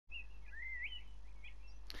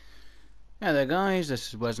Hey there guys,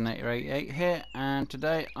 this is Resonator88 here, and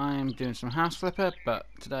today I'm doing some house flipper, but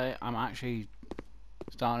today I'm actually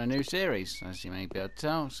starting a new series, as you may be able to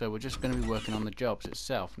tell. So we're just going to be working on the jobs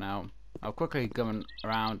itself. Now, I'll quickly go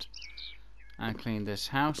around and clean this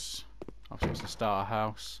house. Obviously it's a starter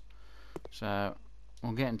house, so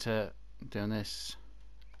we'll get into doing this,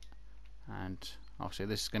 and obviously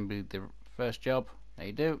this is going to be the first job that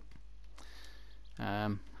you do.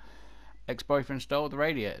 Ex-boyfriend stole the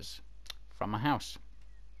radiators from my house.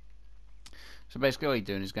 So basically all you're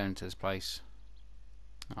doing is going to this place.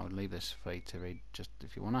 I would leave this for you to read just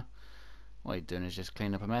if you wanna. What you're doing is just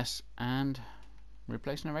clean up a mess and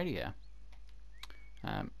replacing a radiator.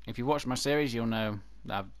 If you watch my series, you'll know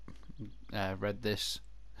that I've read this,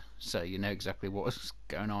 so you know exactly what's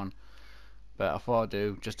going on. But I thought I'd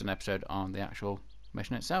do just an episode on the actual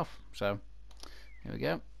mission itself. So here we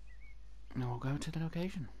go. Now we'll go to the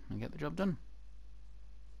location and get the job done.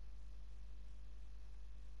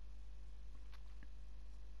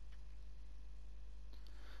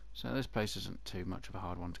 So this place isn't too much of a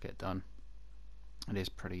hard one to get done. It is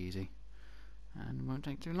pretty easy and won't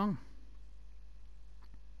take too long.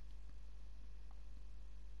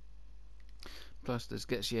 Plus this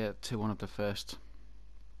gets you to one of the first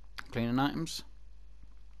cleaning items,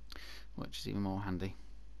 which is even more handy.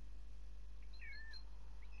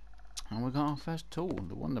 And we got our first tool,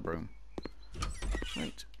 the Wonder Broom.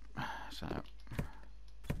 Sweet. So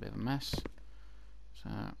it's a bit of a mess. So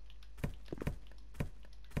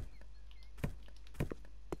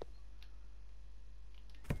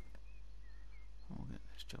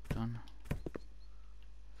job done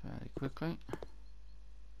fairly quickly.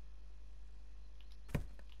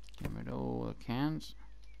 Get rid of all the cans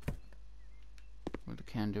with the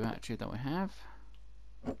can-do attitude that we have.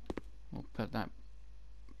 We'll put that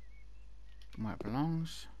where it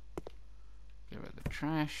belongs. Get rid of the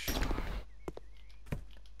trash.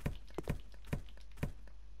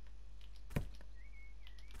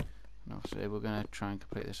 And obviously we're going to try and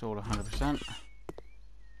complete this all 100%.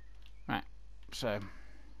 Right, so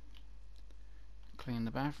clean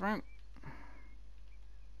the bathroom.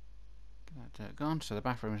 Get that dirt gone. So the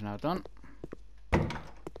bathroom is now done.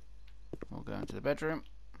 We'll go into the bedroom.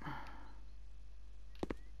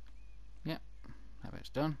 Yep, that bit's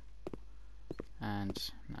done. And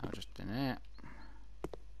now just in here.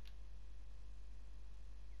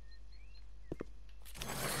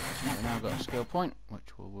 We've now got a skill point,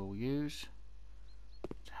 which we'll use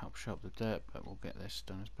to help show up the dirt, but we'll get this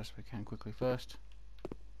done as best we can quickly first.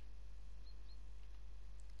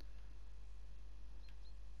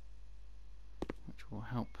 Will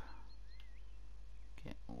help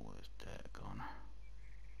get all this dirt gone.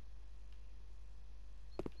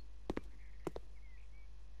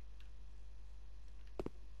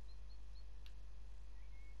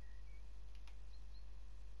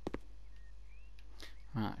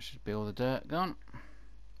 Right, should be all the dirt gone.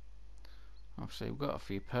 Obviously we've got a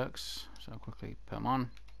few perks, so I'll quickly put them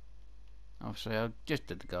on. Obviously I just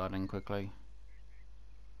did the gardening quickly,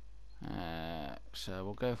 so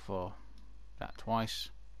we'll go for that twice,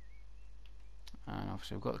 and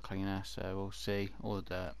obviously we've got the cleaner, so we'll see all the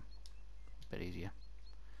dirt a bit easier.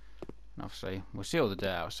 And obviously we'll see all the dirt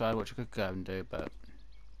outside, which we could go and do, but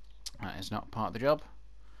that is not part of the job.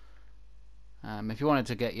 If you wanted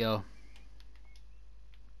to get your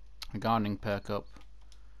gardening perk up,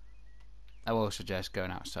 I will suggest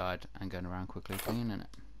going outside and going around quickly cleaning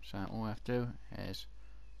it. So all we have to do is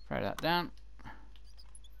throw that down,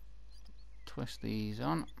 twist these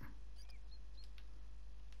on.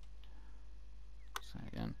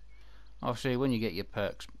 Again, obviously when you get your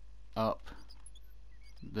perks up,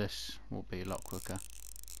 this will be a lot quicker.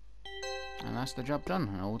 And that's the job done,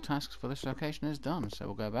 and all tasks for this location is done. So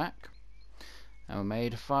we'll go back, and we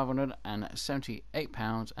made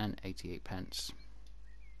 £578.88.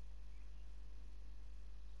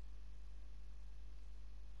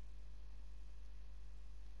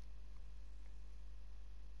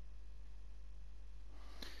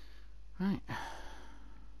 Right.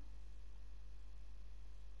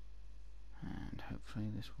 Hopefully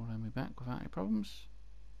this will let me back without any problems.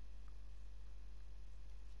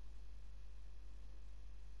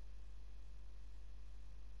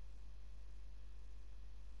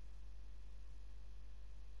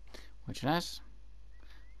 Which it has.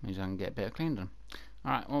 Means I can get a bit of clean done.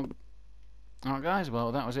 Alright, guys,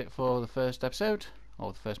 well that was it for the first episode,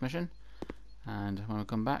 or the first mission. And when we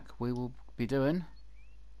come back we will be doing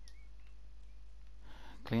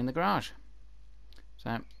clean the garage.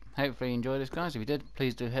 So hopefully you enjoyed this, guys. If you did,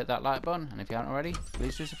 please do hit that like button, and if you haven't already,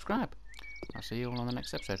 please do subscribe. I'll see you all on the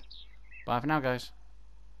next episode. Bye for now, guys.